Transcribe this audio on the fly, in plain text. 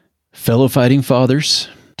Fellow fighting fathers,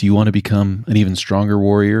 do you want to become an even stronger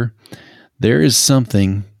warrior? There is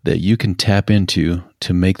something that you can tap into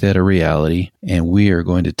to make that a reality, and we are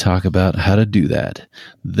going to talk about how to do that.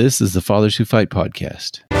 This is the Fathers Who Fight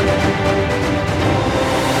podcast.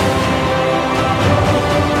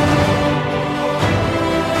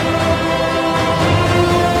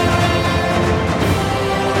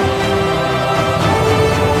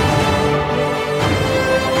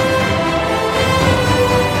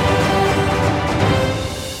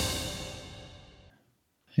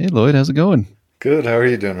 Hey, Lloyd, how's it going? Good. How are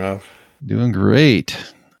you doing, Rob? Doing great.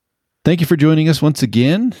 Thank you for joining us once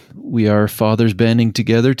again. We are fathers banding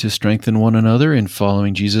together to strengthen one another in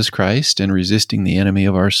following Jesus Christ and resisting the enemy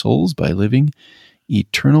of our souls by living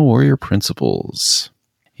eternal warrior principles.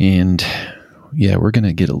 And yeah, we're going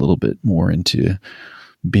to get a little bit more into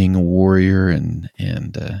being a warrior and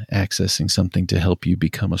accessing something to help you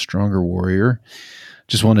become a stronger warrior.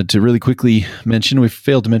 Just wanted to really quickly mention, we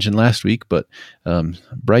failed to mention last week, but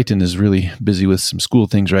Brighton is really busy with some school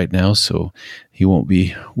things right now, so he won't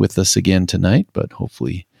be with us again tonight, but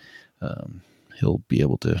hopefully he'll be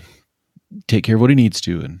able to take care of what he needs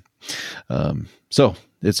to. And so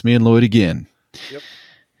it's me and Lloyd again. Yep.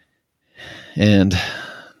 And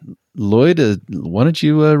Lloyd, why don't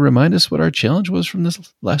you remind us what our challenge was from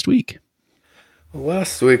this last week?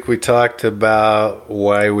 Last week we talked about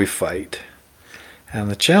why we fight. And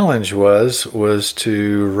the challenge was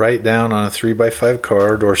to write down on a 3x5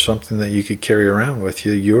 card or something that you could carry around with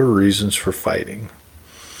you your reasons for fighting.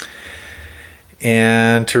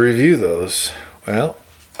 And to review those, well,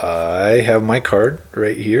 I have my card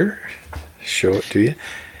right here. Show it to you.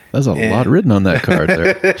 There's a lot written on that card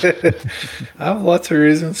there. I have lots of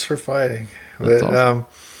reasons for fighting. That's awesome.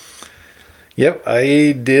 Yep,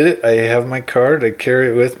 I did it. I have my card. I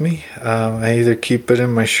carry it with me. I either keep it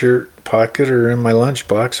in my shirt pocket or in my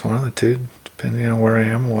lunchbox, one of the two, depending on where I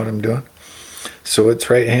am and what I'm doing. So it's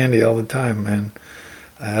right handy all the time. And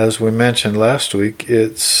as we mentioned last week,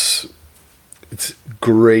 it's a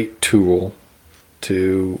great tool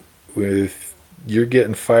to, if you're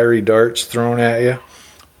getting fiery darts thrown at you,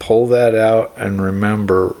 pull that out and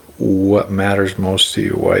remember what matters most to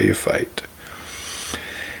you, why you fight.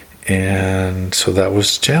 And so that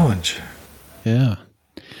was the challenge. Yeah,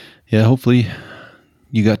 hopefully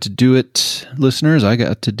you got to do it, listeners. I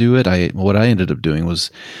got to do it. What I ended up doing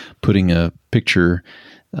was putting a picture.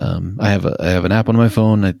 I have an app on my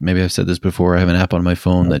phone. Maybe I've said this before. I have an app on my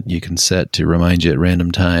phone that you can set to remind you at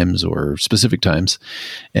random times or specific times.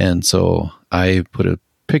 And so I put a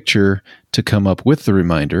picture to come up with the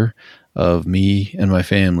reminder of me and my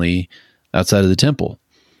family outside of the temple.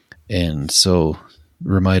 And so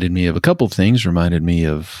reminded me of a couple of things, reminded me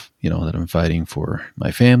of, that I'm fighting for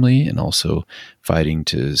my family and also fighting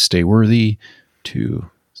to stay worthy to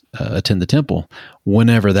attend the temple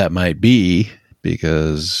whenever that might be,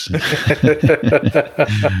 because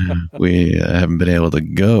we haven't been able to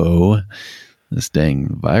go. This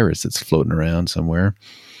dang virus that's floating around somewhere.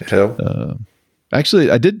 Yep.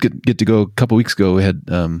 Actually, I did get to go a couple weeks ago. We had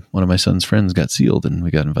one of my son's friends got sealed and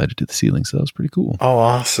we got invited to the sealing, so that was pretty cool. Oh,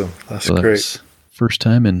 awesome. That's great. That was first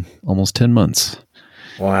time in almost 10 months.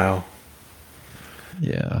 Wow.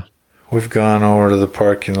 Yeah. We've gone over to the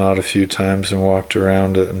parking lot a few times and walked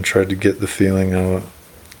around it and tried to get the feeling of it,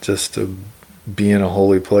 just to be in a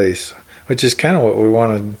holy place, which is kind of what we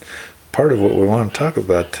wanted, part of what we want to talk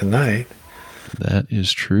about tonight. That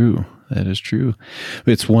is true.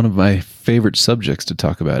 It's one of my favorite subjects to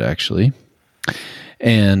talk about, actually.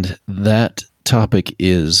 And that topic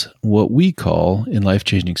is what we call in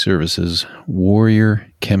Life-Changing Services warrior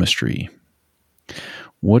chemistry.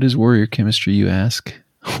 What is warrior chemistry, you ask?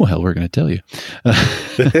 Well, we're going to tell you.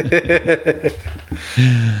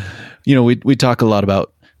 We talk a lot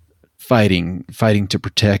about fighting to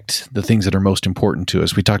protect the things that are most important to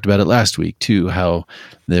us. We talked about it last week too, how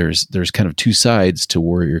there's kind of two sides to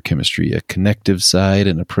warrior chemistry, a connective side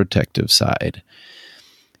and a protective side.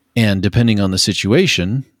 And depending on the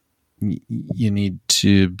situation, you need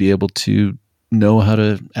to be able to know how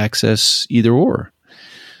to access either or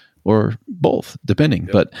both, depending.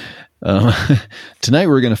 Yep. But tonight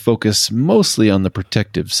we're going to focus mostly on the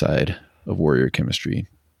protective side of warrior chemistry.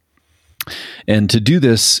 And to do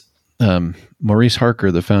this, Maurice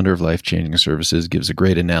Harker, the founder of Life-Changing Services, gives a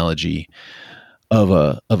great analogy of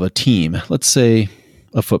a team. Let's say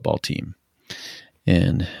a football team.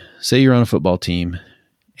 And say you're on a football team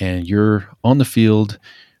and you're on the field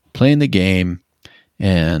playing the game,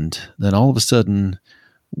 and then all of a sudden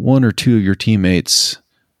one or two of your teammates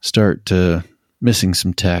start missing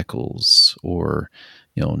some tackles or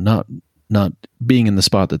not being in the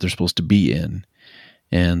spot that they're supposed to be in.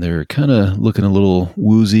 and they're kind of looking a little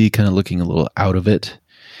woozy, kind of looking a little out of it.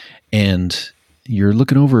 And you're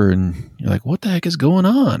looking over and you're like, what the heck is going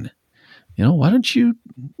on? Why don't you,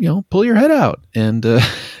 pull your head out and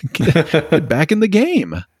get back in the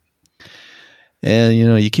game? And,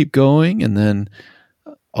 you keep going, and then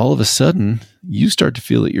all of a sudden you start to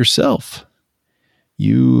feel it yourself.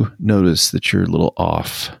 You notice that you're a little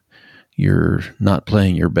off. You're not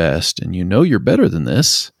playing your best, and you're better than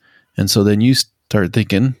this. And so then you start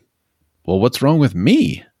thinking, well, what's wrong with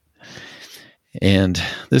me? And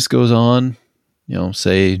this goes on,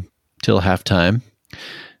 say till halftime.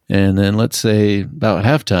 And then let's say about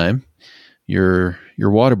halftime, your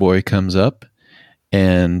water boy comes up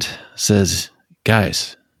and says,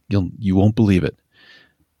 guys, you won't believe it.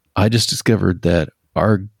 I just discovered that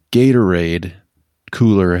our Gatorade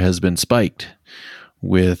cooler has been spiked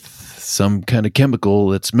with some kind of chemical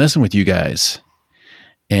that's messing with you guys.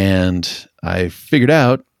 And I figured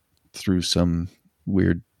out through some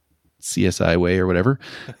weird CSI way or whatever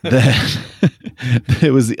that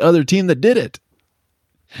it was the other team that did it.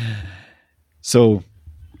 So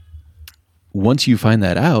once you find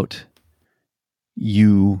that out,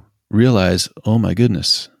 you realize, oh my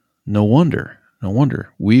goodness, no wonder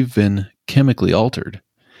we've been chemically altered.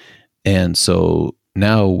 And so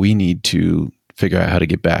now we need to figure out how to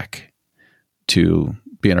get back to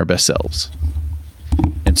being our best selves.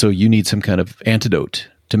 And so you need some kind of antidote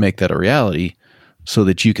to make that a reality so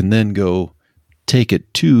that you can then go take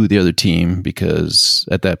it to the other team, because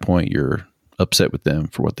at that point you're upset with them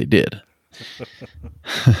for what they did.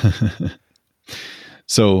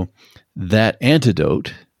 So that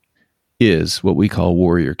antidote is what we call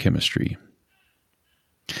warrior chemistry.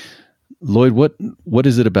 Lloyd, what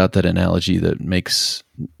is it about that analogy that makes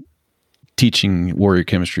teaching warrior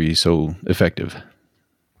chemistry so effective?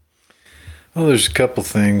 Well, there's a couple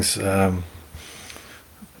things.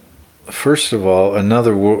 First of all,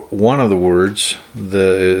 one of the words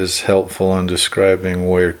that is helpful in describing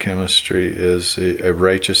warrior chemistry is a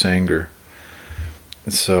righteous anger.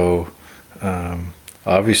 So,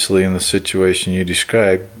 obviously, in the situation you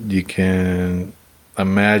described, you can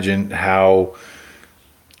imagine how,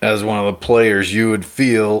 as one of the players, you would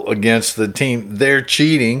feel against the team. They're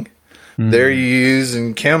cheating. Mm-hmm. They're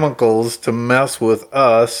using chemicals to mess with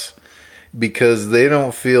us because they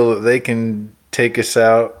don't feel that they can take us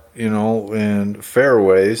out, in fair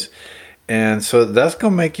ways. And so that's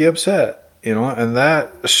going to make you upset, and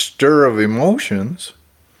that stir of emotions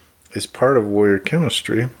is part of warrior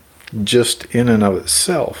chemistry just in and of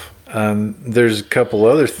itself. There's a couple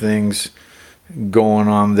other things going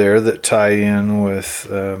on there that tie in with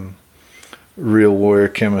real warrior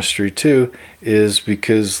chemistry too, is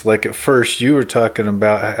because like at first you were talking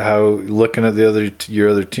about how looking at your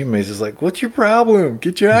other teammates is like, what's your problem?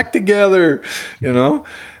 Get your act together,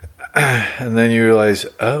 and then you realize,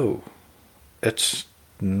 oh, it's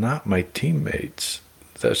not my teammates.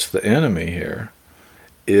 That's the enemy here.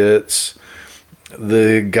 It's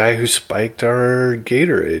the guy who spiked our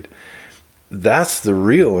Gatorade. That's the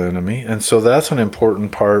real enemy. And so that's an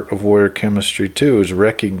important part of warrior chemistry too, is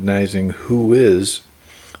recognizing who is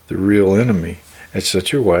the real enemy. It's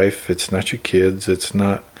not your wife. It's not your kids. It's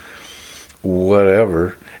not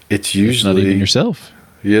whatever. It's usually not even yourself.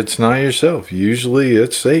 It's not yourself. Usually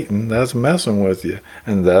it's Satan that's messing with you.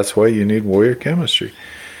 And that's why you need warrior chemistry.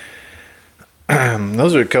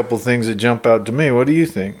 Those are a couple things that jump out to me. What do you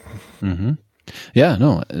think? Mm-hmm. Yeah,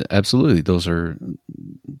 no, absolutely. Those are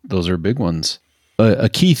big ones. A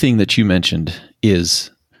key thing that you mentioned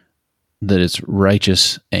is that it's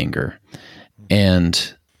righteous anger,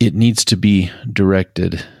 and it needs to be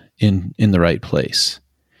directed in the right place.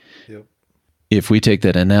 Yep. If we take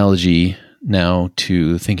that analogy now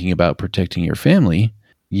to thinking about protecting your family,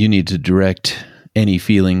 you need to direct any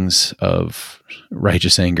feelings of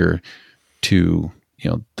righteous anger to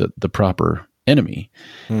the proper enemy.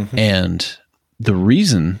 Mm-hmm. And the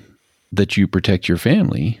reason that you protect your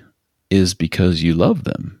family is because you love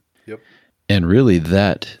them. Yep. And really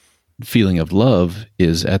that feeling of love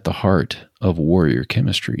is at the heart of warrior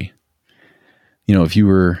chemistry. If you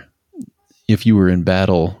were in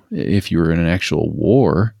battle, if you were in an actual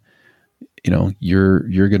war,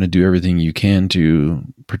 you're going to do everything you can to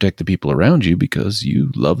protect the people around you because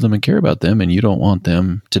you love them and care about them and you don't want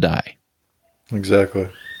them to die. Exactly.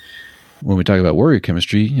 When we talk about warrior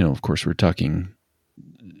chemistry, of course, we're talking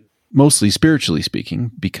mostly spiritually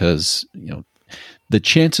speaking, because, the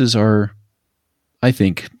chances are, I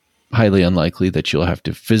think, highly unlikely that you'll have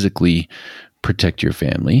to physically protect your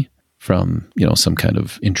family from, some kind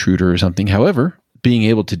of intruder or something. However, being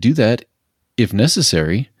able to do that, if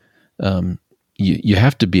necessary, you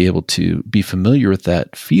have to be able to be familiar with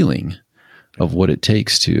that feeling of what it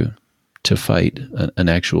takes to fight an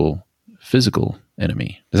actual physical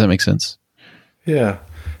enemy. Does that make sense? Yeah.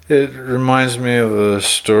 It reminds me of a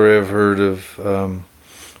story I've heard of,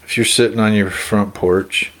 if you're sitting on your front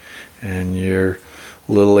porch and your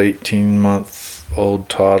little 18-month-old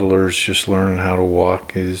toddler's just learning how to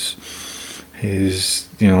walk, he's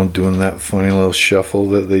doing that funny little shuffle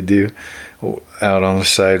that they do out on the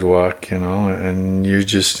sidewalk, and you're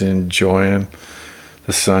just enjoying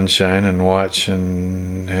the sunshine and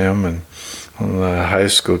watching him, and one of the high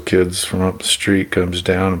school kids from up the street comes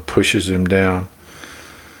down and pushes him down,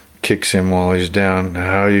 kicks him while he's down.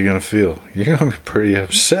 How are you going to feel? You're going to be pretty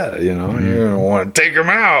upset, You're going to want to take him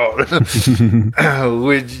out.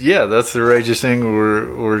 Which, yeah, that's the righteous thing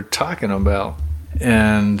we're talking about.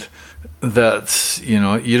 And that's, you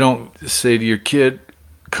don't say to your kid,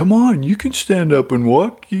 come on, you can stand up and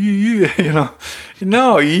walk.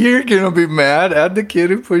 No, you're going to be mad at the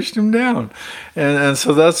kid who pushed him down. And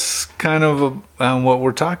so that's kind of what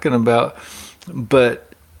we're talking about.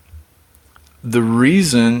 But the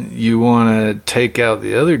reason you want to take out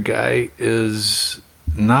the other guy is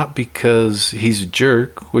not because he's a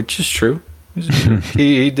jerk, which is true. He's a jerk.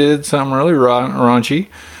 He did something really raunchy,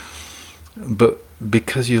 but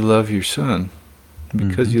because you love your son,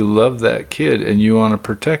 because you love that kid and you want to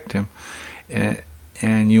protect him,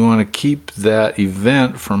 and you want to keep that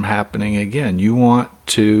event from happening again. You want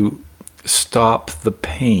to stop the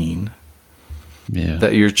pain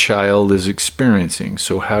that your child is experiencing.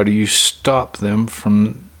 So how do you stop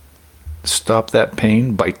that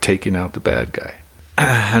pain? By taking out the bad guy.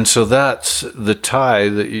 And so that's the tie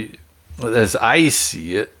that, as I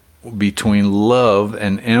see it, between love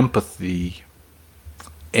and empathy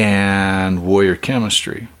and warrior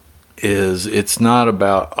chemistry. It's not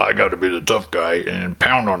about, I got to be the tough guy and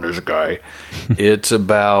pound on this guy. It's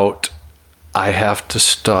about, I have to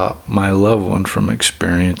stop my loved one from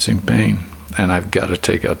experiencing pain. And I've got to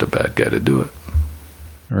take out the bad guy to do it.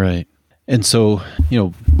 Right. And so,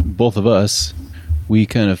 both of us, we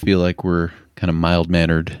kind of feel like we're kind of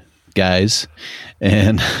mild-mannered guys.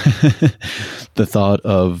 And the thought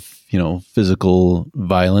of, physical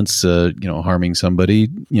violence, harming somebody,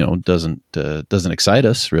 doesn't excite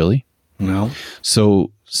us really. No.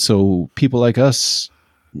 So people like us,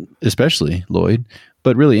 especially Lloyd,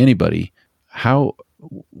 but really anybody,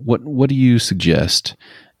 what do you suggest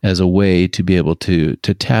as a way to be able to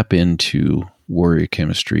tap into warrior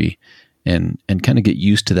chemistry and kind of get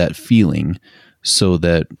used to that feeling so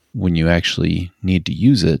that when you actually need to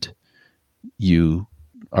use it, you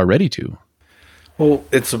are ready to? Well,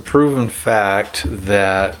 it's a proven fact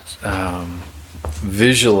that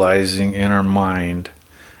visualizing in our mind,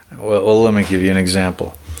 well, let me give you an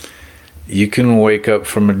example. You can wake up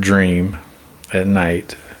from a dream at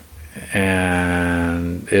night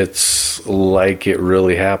and it's like it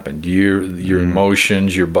really happened. Your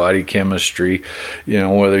emotions, your body chemistry,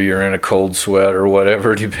 whether you're in a cold sweat or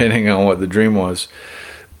whatever, depending on what the dream was,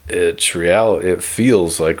 it's reality. It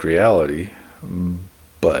feels like reality,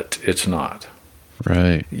 but it's not.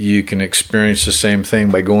 Right. You can experience the same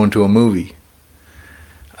thing by going to a movie.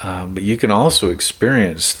 But you can also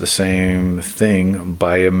experience the same thing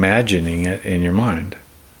by imagining it in your mind.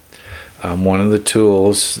 One of the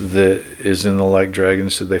tools that is in the Like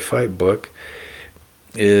Dragons Do They Fight book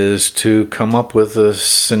is to come up with a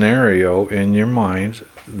scenario in your mind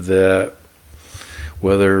that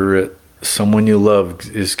whether someone you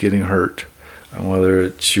love is getting hurt, whether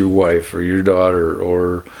it's your wife or your daughter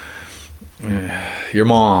or your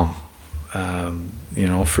mom,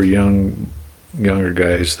 for younger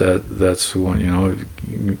guys, that's the one,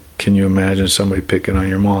 can you imagine somebody picking on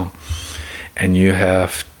your mom? And you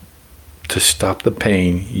have to stop the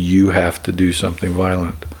pain, you have to do something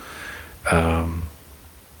violent.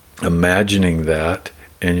 Imagining that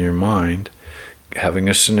in your mind, having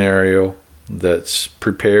a scenario that's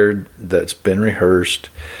prepared, that's been rehearsed,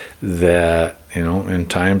 that, in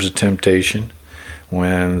times of temptation,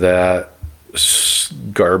 when that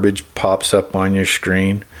garbage pops up on your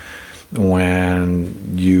screen,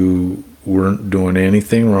 when you weren't doing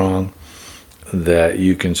anything wrong, that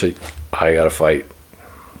you can say, I gotta fight.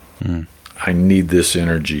 I need this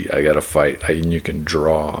energy. I gotta fight. And you can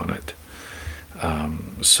draw on it.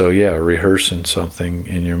 Rehearsing something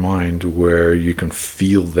in your mind where you can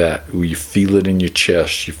feel that. You feel it in your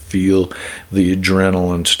chest. You feel the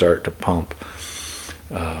adrenaline start to pump.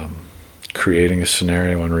 Creating a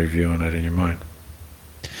scenario and reviewing it in your mind.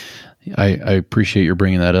 I appreciate your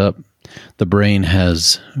bringing that up. The brain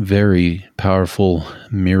has very powerful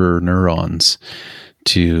mirror neurons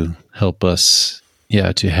to help us,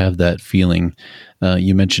 Yeah, to have that feeling.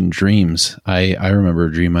 You mentioned dreams. I remember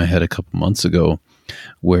a dream I had a couple months ago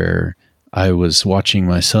where I was watching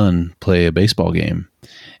my son play a baseball game,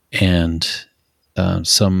 and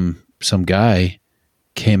some guy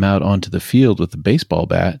came out onto the field with a baseball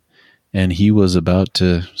bat, and he was about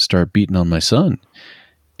to start beating on my son,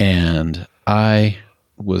 and I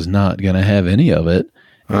was not going to have any of it.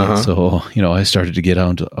 And so, I started to get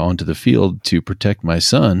onto the field to protect my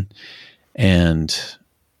son, and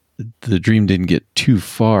the dream didn't get too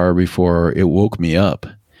far before it woke me up.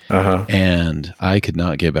 And I could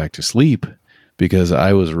not get back to sleep because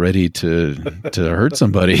I was ready to hurt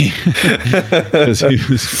somebody because he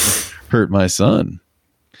was hurt my son.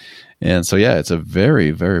 And so, yeah, it's a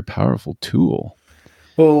very, very powerful tool.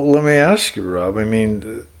 Well, let me ask you, Rob. I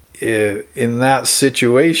mean, in that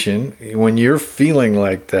situation, when you're feeling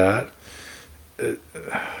like that, are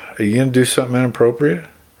you going to do something inappropriate?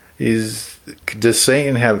 Does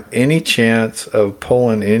Satan have any chance of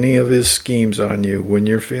pulling any of his schemes on you when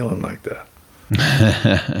you're feeling like that?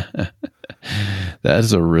 That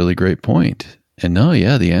is a really great point. And no,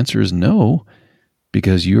 yeah, the answer is no,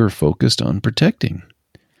 because you are focused on protecting.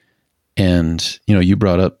 And, you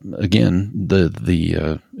brought up again,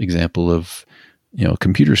 the example of, a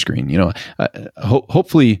computer screen,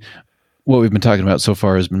 hopefully what we've been talking about so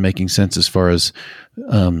far has been making sense as far as,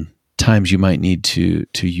 times you might need to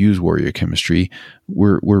use warrior chemistry.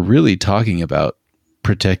 We're really talking about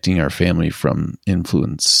protecting our family from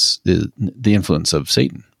the influence of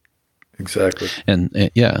Satan. Exactly.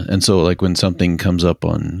 And so like when something comes up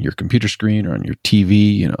on your computer screen or on your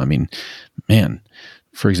TV, man,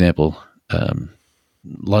 for example, a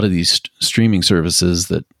lot of these streaming services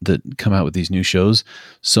that come out with these new shows,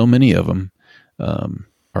 so many of them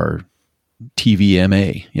are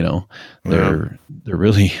TVMA, they're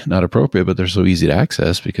really not appropriate, but they're so easy to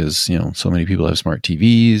access because, so many people have smart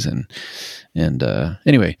TVs and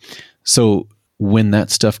anyway, so when that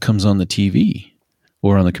stuff comes on the TV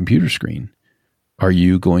or on the computer screen, are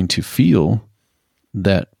you going to feel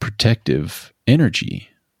that protective energy,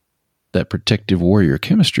 that protective warrior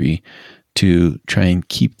chemistry to try and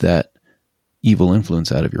keep that evil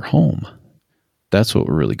influence out of your home? That's what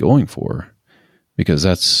we're really going for. Because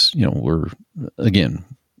that's, we're, again,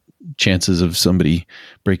 chances of somebody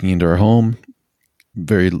breaking into our home,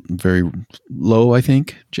 very, very low, I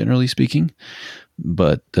think, generally speaking.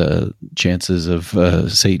 But chances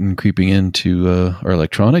of Satan creeping into our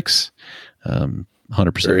electronics,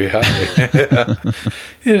 100%. Very high.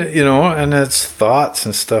 And it's thoughts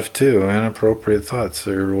and stuff too, inappropriate thoughts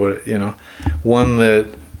or what, one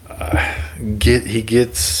that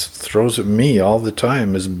throws at me all the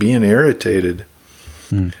time is being irritated.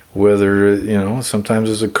 Whether, sometimes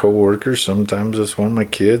it's a coworker, sometimes it's one of my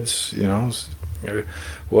kids,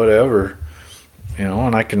 whatever,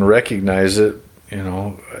 and I can recognize it.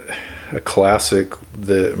 A classic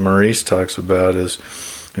that Maurice talks about is,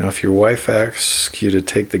 if your wife asks you to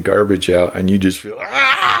take the garbage out and you just feel,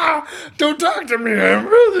 don't talk to me,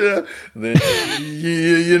 then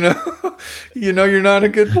you're not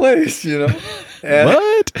in a good place, And,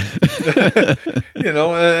 what?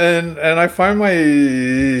 And I find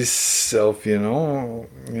myself,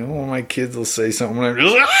 when my kids will say something, I'm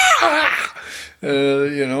just,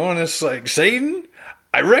 and it's like, Satan,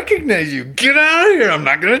 I recognize you. Get out of here. I'm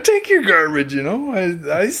not going to take your garbage,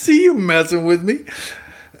 I see you messing with me.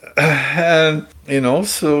 And,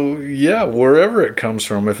 so, yeah, wherever it comes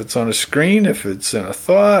from, if it's on a screen, if it's in a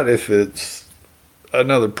thought, if it's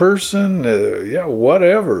another person,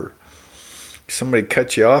 whatever. Somebody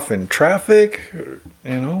cut you off in traffic,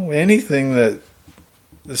 anything that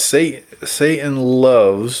Satan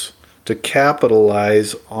loves to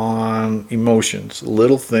capitalize on emotions,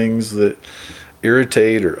 little things that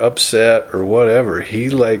irritate or upset or whatever. He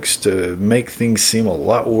likes to make things seem a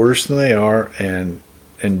lot worse than they are and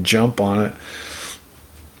jump on it.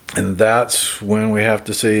 And that's when we have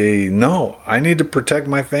to say, no, I need to protect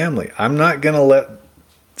my family. I'm not going to let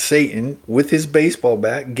Satan with his baseball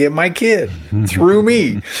bat get my kid through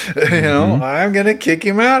me. I'm going to kick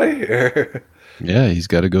him out of here. Yeah, he's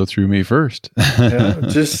got to go through me first.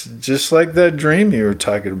 Just like that dream you were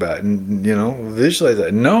talking about. And, visualize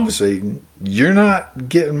that. No, Satan, you're not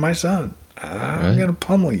getting my son. I'm going to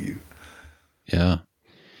pummel you. Yeah.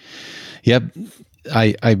 Yep.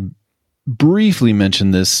 I briefly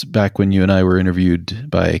mentioned this back when you and I were interviewed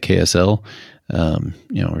by KSL.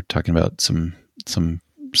 We're talking about some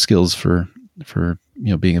skills for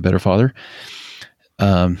being a better father.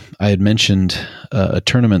 I had mentioned a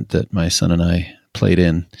tournament that my son and I played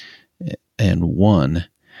in and won,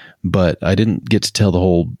 but I didn't get to tell the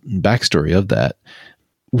whole backstory of that.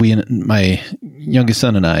 my youngest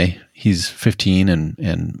son and I, he's 15,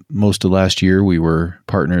 and most of last year we were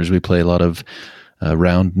partners. We play a lot of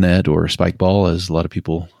round net or spike ball, as a lot of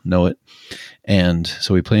people know it. And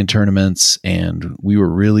so we play in tournaments, and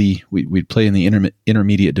we'd play in the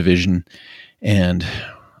intermediate division, and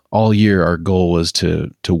all year our goal was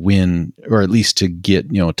to win, or at least to get,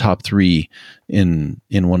 top 3 in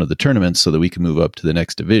one of the tournaments so that we could move up to the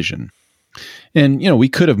next division. And, we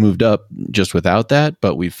could have moved up just without that,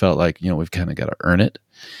 but we felt like, we've kind of got to earn it.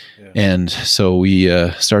 Yeah. And so we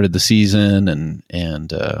started the season, and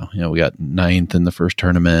we got 9th in the first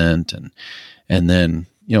tournament, and then,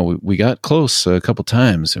 we got close a couple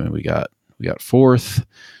times. I mean, we got 4th,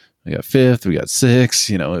 we got 5th, we got 6th,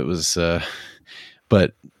 it was,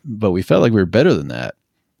 but we felt like we were better than that.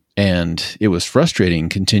 And it was frustrating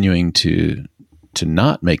continuing to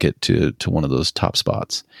not make it to one of those top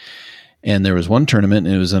spots. And there was one tournament,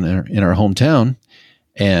 and it was in our hometown.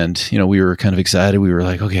 And, we were kind of excited. We were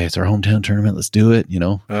like, okay, it's our hometown tournament. Let's do it.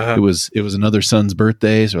 Uh-huh. It was another son's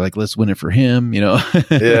birthday. So we're like, let's win it for him,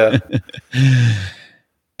 Yeah.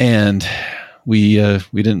 And we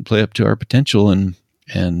didn't play up to our potential and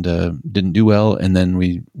didn't do well. And then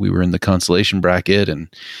we were in the consolation bracket,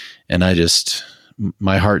 and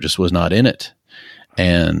my heart just was not in it.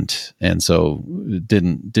 And so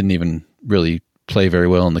didn't even really play very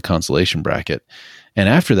well in the consolation bracket. And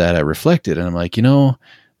after that, I reflected, and I'm like,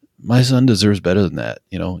 my son deserves better than that.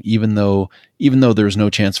 Even though there's no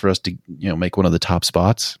chance for us to, make one of the top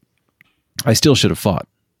spots, I still should have fought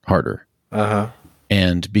harder. Uh-huh.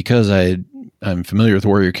 And because I'm familiar with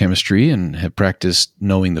warrior chemistry and have practiced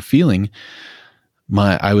knowing the feeling,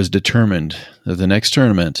 I was determined that the next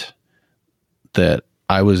tournament that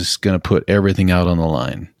I was going to put everything out on the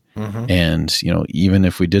line. Mm-hmm. And, even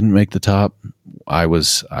if we didn't make the top, I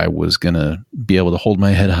was going to be able to hold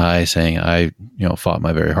my head high saying I, fought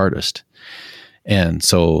my very hardest. And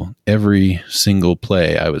so every single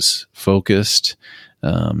play I was focused.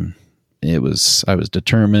 I was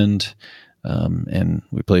determined, and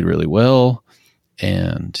we played really well.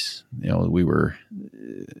 And, we were,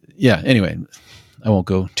 anyway, I won't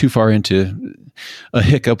go too far into a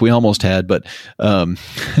hiccup we almost had, but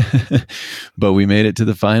we made it to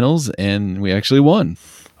the finals, and we actually won.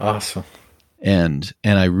 Awesome. And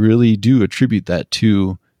I really do attribute that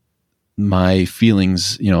to my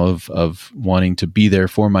feelings, of wanting to be there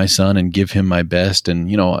for my son and give him my best.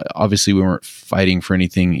 And, obviously we weren't fighting for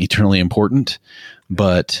anything eternally important,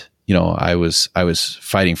 but, I was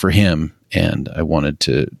fighting for him, and I wanted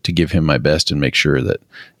to give him my best and make sure that,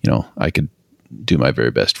 I could do my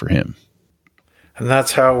very best for him. And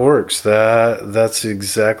that's how it works. That's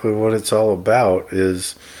exactly what it's all about.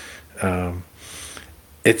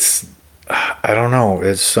 I don't know.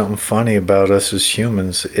 It's something funny about us as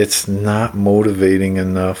humans. It's not motivating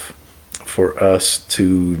enough for us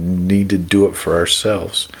to need to do it for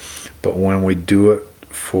ourselves. But when we do it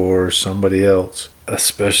for somebody else,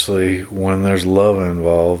 especially when there's love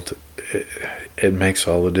involved, it makes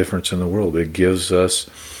all the difference in the world. It gives us,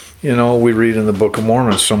 we read in the Book of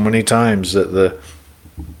Mormon so many times that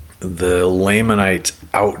the Lamanites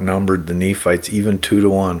outnumbered the Nephites even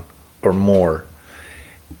 2-1 or more.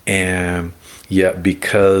 And yet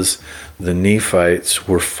because the Nephites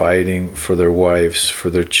were fighting for their wives, for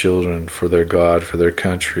their children, for their God, for their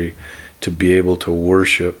country, to be able to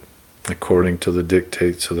worship according to the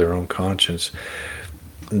dictates of their own conscience,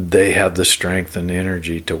 they had the strength and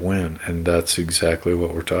energy to win. And that's exactly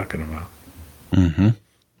what we're talking about. Mm-hmm.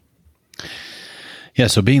 Yeah,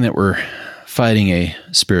 so being that we're fighting a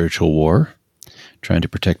spiritual war, trying to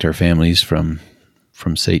protect our families from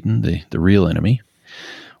Satan, the real enemy,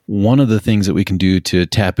 one of the things that we can do to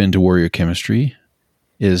tap into warrior chemistry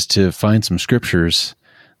is to find some scriptures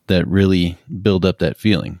that really build up that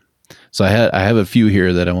feeling. So I have a few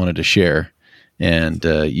here that I wanted to share, and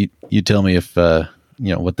you tell me if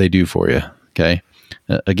what they do for you. Okay,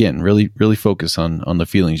 again, really focus on the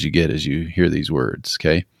feelings you get as you hear these words.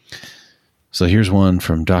 Okay, so here's one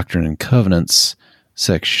from Doctrine and Covenants,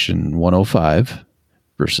 section 105,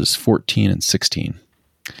 verses 14 and 16.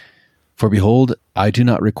 For behold, I do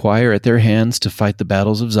not require at their hands to fight the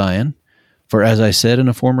battles of Zion, for as I said in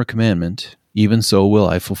a former commandment, even so will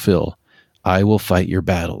I fulfill. I will fight your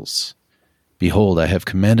battles. Behold, I have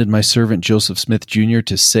commanded my servant Joseph Smith Jr.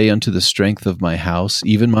 to say unto the strength of my house,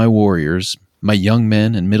 even my warriors, my young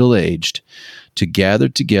men and middle-aged, to gather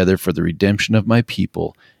together for the redemption of my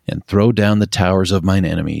people, and throw down the towers of mine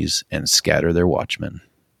enemies, and scatter their watchmen.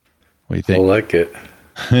 What do you think? I like it.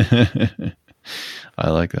 I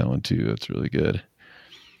like that one too. That's really good.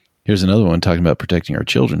 Here's another one talking about protecting our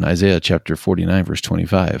children. Isaiah chapter 49, verse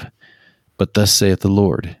 25. But thus saith the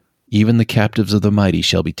Lord, even the captives of the mighty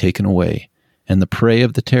shall be taken away, and the prey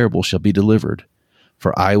of the terrible shall be delivered.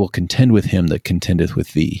 For I will contend with him that contendeth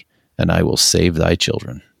with thee, and I will save thy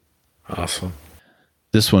children. Awesome.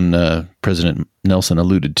 This one, President Nelson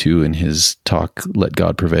alluded to in his talk, Let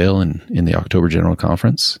God Prevail, in the October General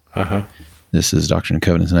Conference. Uh-huh. This is Doctrine and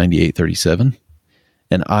Covenants 98:37.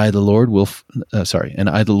 And I, the Lord,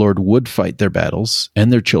 would fight their battles,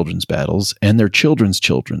 and their children's battles, and their children's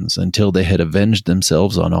children's, until they had avenged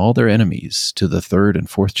themselves on all their enemies to the third and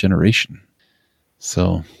fourth generation.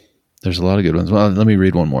 So there's a lot of good ones. Well, let me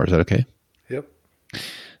read one more. Is that okay? Yep.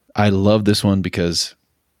 I love this one because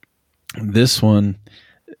this one,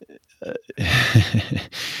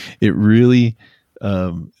 it really,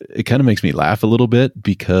 it kind of makes me laugh a little bit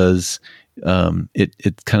because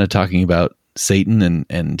it's kind of talking about Satan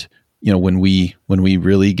and when we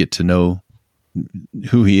really get to know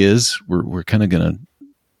who he is, we're kind of going to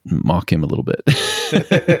mock him a little bit.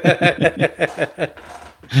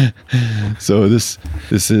 So this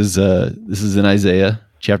is in Isaiah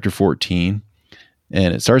chapter 14,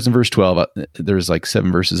 and it starts in verse 12. There's like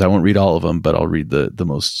 7 verses. I won't read all of them, but I'll read the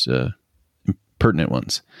most pertinent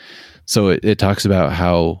ones. So it talks about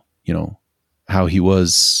how he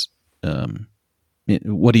was,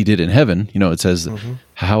 what he did in heaven. It says,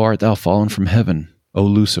 How art thou fallen from heaven, O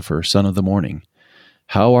Lucifer, son of the morning?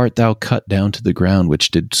 How art thou cut down to the ground,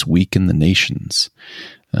 which didst weaken the nations?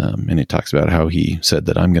 And it talks about how he said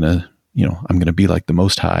that I'm going to be like the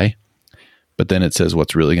Most High. But then it says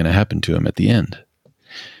what's really going to happen to him at the end.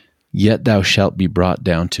 Yet thou shalt be brought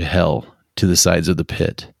down to hell, to the sides of the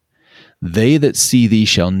pit. They that see thee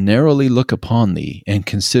shall narrowly look upon thee, and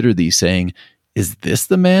consider thee, saying, Is this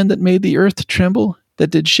the man that made the earth tremble, that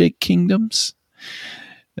did shake kingdoms?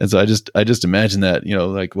 And so I just imagine that,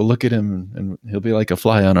 like we'll look at him and he'll be like a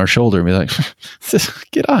fly on our shoulder and be like,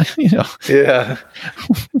 get on, Yeah.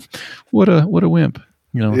 What a wimp.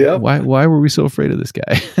 Yep. Why were we so afraid of this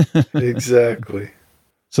guy? Exactly.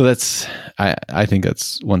 So that's, I think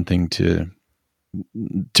that's one thing to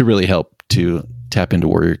really help to tap into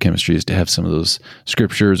warrior chemistry, is to have some of those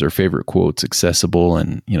scriptures or favorite quotes accessible,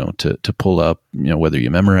 and to pull up, whether you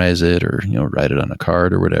memorize it or write it on a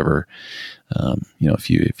card or whatever.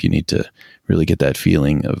 If you need to really get that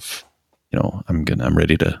feeling of I'm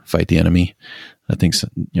ready to fight the enemy, I think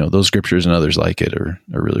those scriptures and others like it are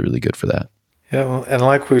really, really good for that. Yeah, well, and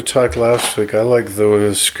like we talked last week, I like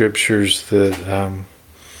those scriptures that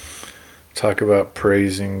talk about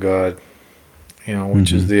praising God,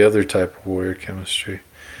 which is the other type of warrior chemistry.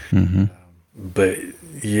 Mm-hmm. But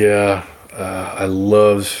yeah, I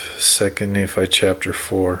love 2 Nephi chapter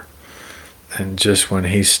 4. And just when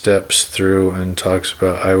he steps through and talks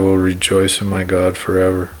about, I will rejoice in my God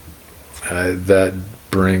forever, that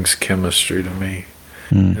brings chemistry to me.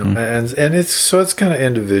 Mm-hmm. And it's kind of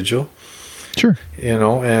individual. Sure.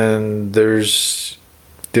 And there's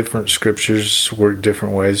different scriptures work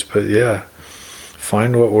different ways, but yeah,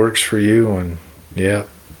 find what works for you, and yeah,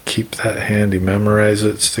 keep that handy, memorize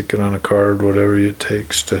it, stick it on a card, whatever it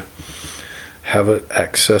takes to have it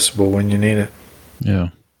accessible when you need it. Yeah.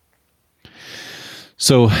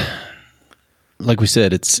 So, like we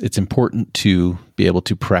said, it's important to be able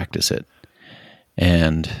to practice it.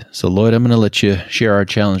 And so, Lloyd, I'm going to let you share our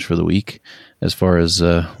challenge for the week as far as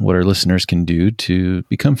what our listeners can do to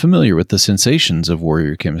become familiar with the sensations of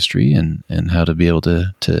warrior chemistry and how to be able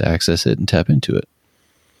to access it and tap into it.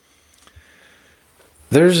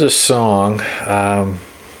 There's a song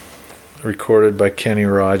recorded by Kenny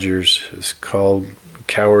Rogers. It's called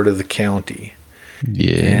Coward of the County.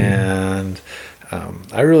 Yeah. And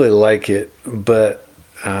I really like it, but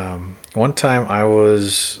one time I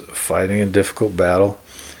was fighting a difficult battle,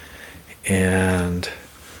 and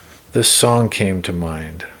this song came to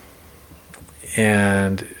mind.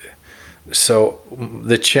 And so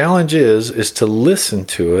the challenge is to listen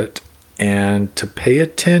to it and to pay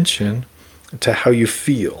attention to how you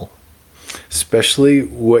feel, especially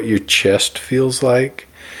what your chest feels like,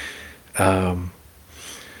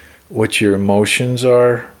 what your emotions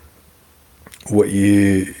are, what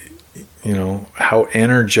how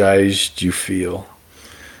energized you feel.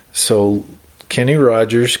 So Kenny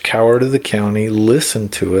Rogers, Coward of the County, listen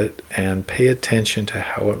to it and pay attention to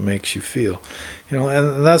how it makes you feel.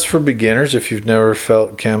 And that's for beginners. If you've never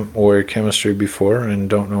felt warrior chemistry before and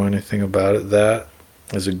don't know anything about it, that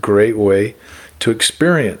is a great way to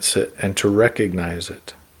experience it and to recognize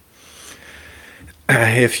it.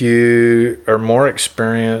 If you are more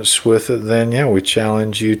experienced with it, then yeah, we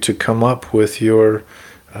challenge you to come up with your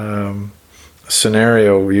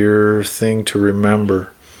scenario, your thing to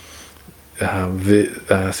remember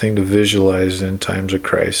thing to visualize in times of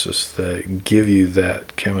crisis that give you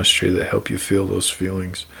that chemistry that help you feel those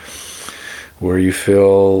feelings. Where you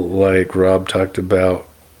feel like Rob talked about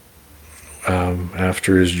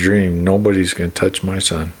after his dream, nobody's going to touch my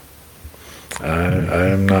son.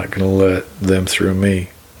 I'm not going to let them through me.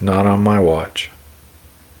 Not on my watch.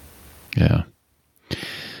 Yeah.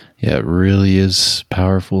 Yeah, it really is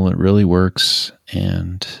powerful. It really works.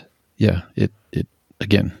 And yeah, it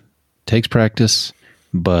again, takes practice,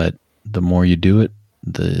 but the more you do it,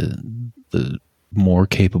 the more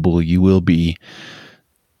capable you will be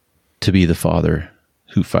to be the father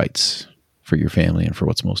who fights for your family and for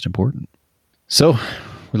what's most important. So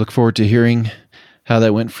we look forward to hearing how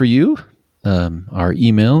that went for you. Our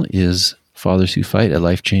email is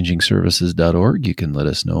fatherswhofight@lifechangingservices.org. You can let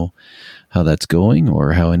us know how that's going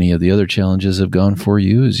or how any of the other challenges have gone for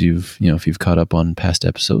you as if you've caught up on past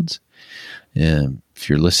episodes. And if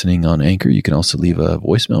you're listening on Anchor, you can also leave a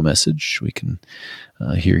voicemail message. We can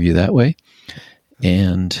hear you that way.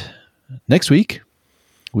 And next week,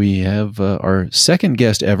 we have our second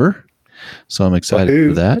guest ever. So I'm excited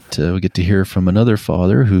for that. We get to hear from another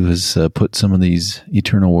father who has put some of these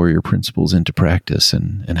Eternal Warrior principles into practice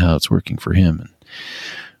and how it's working for him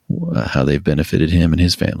and how they've benefited him and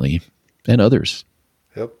his family and others.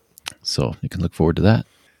 Yep. So you can look forward to that.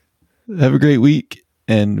 Have a great week,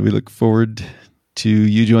 and we look forward to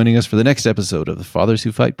you joining us for the next episode of the Fathers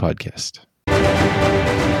Who Fight podcast.